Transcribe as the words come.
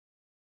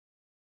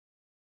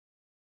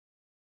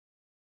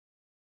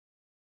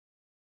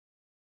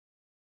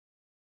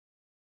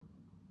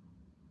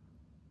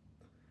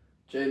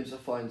James, a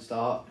flying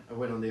start, a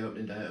win on the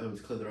opening day at home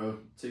to Clitheroe,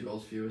 2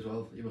 goals for you as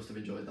well. You must have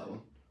enjoyed that one.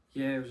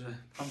 Yeah, it was a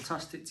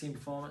fantastic team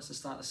performance to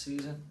start the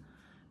season.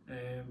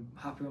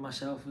 Happy with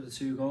myself with the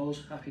 2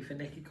 goals. Happy for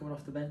Nicky coming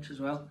off the bench as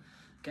well,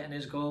 getting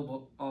his goal.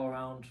 But all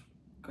round,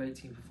 great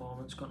team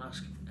performance. Couldn't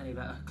ask any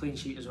better. Clean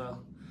sheet as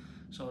well.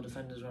 So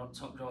defenders were up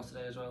top draw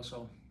today as well.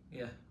 So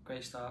yeah,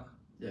 great start.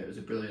 Yeah, it was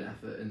a brilliant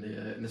effort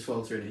in the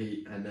sweltering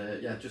heat,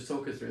 and yeah, just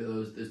talk us through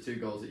those 2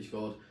 goals that you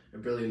scored. A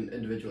brilliant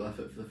individual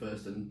effort for the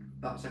first, and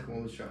that second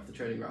one was straight off the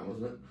training ground,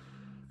 wasn't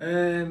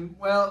it?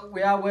 Well,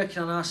 we are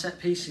working on our set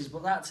pieces,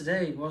 but that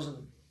today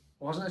wasn't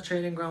a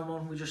training ground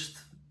one.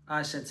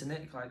 I said to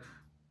Nick, like,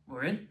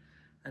 we're in,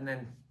 and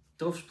then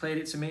Duff's played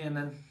it to me, and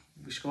then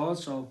we scored.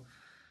 So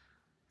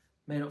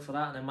made up for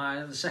that, and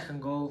then the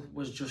second goal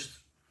was just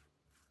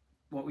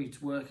what we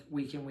work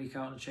week in, week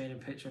out on the training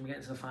pitch. When we get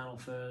into the final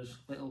thirds,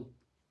 little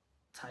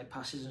tight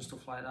passes and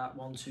stuff like that,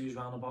 1-2s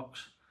round the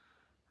box,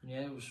 and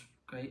yeah, it was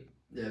great.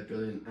 Yeah,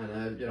 brilliant.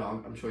 And you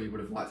know, I'm sure you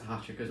would have liked a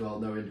hat-trick as well,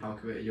 knowing how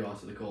committed you are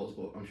to the cause,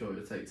 but I'm sure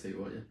you'll take 2,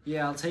 won't you?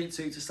 Yeah, I'll take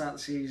 2 to start the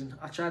season.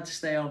 I tried to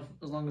stay on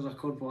as long as I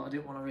could, but I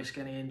didn't want to risk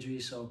any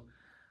injuries, so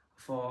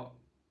I thought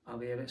I'll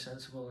be a bit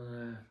sensible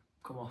and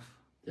come off.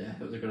 Yeah,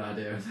 it was a good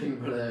idea, I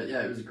think. But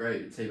yeah, it was a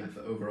great team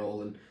effort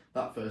overall, and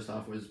that first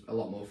half was a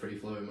lot more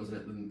free-flowing, wasn't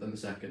it, than the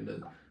second,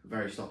 and a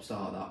very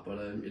stop-start that.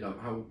 But you know,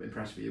 how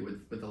impressed were you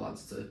with the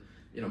lads to,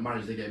 you know,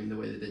 manage the game in the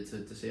way they did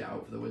to see it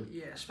out for the win?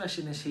 Yeah,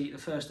 especially in this heat. The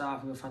first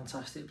half we were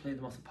fantastic, played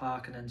them off the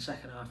park, and then the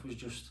second half was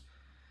just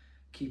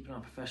keeping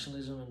our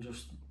professionalism and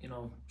just, you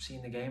know,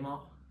 seeing the game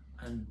out.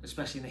 And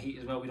especially in the heat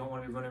as well, we don't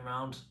want to be running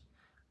around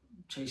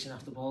chasing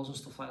after balls and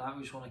stuff like that.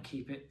 We just want to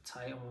keep it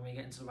tight, and when we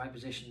get into the right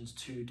positions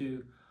to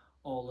do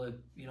all the,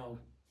 you know,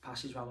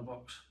 passes around the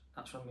box,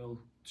 that's when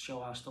we'll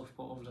show our stuff.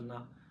 But other than that,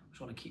 we just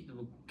want to keep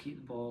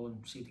the ball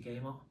and see the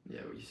game out.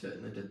 Yeah, well, you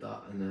certainly did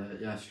that, and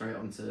yeah, straight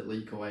on to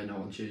Leek away now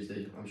on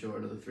Tuesday. I'm sure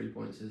another 3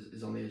 points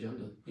is on the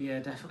agenda. Yeah,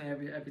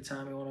 definitely. Every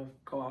time we want to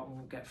go out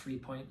and get 3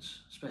 points,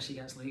 especially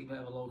against Leek, a bit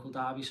of a local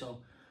derby. So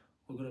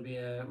we're going to be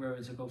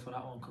raring to go for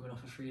that one, coming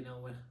off a 3-0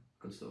 win.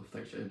 Good stuff.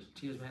 Thanks, James.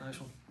 Cheers, mate.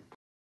 Nice one.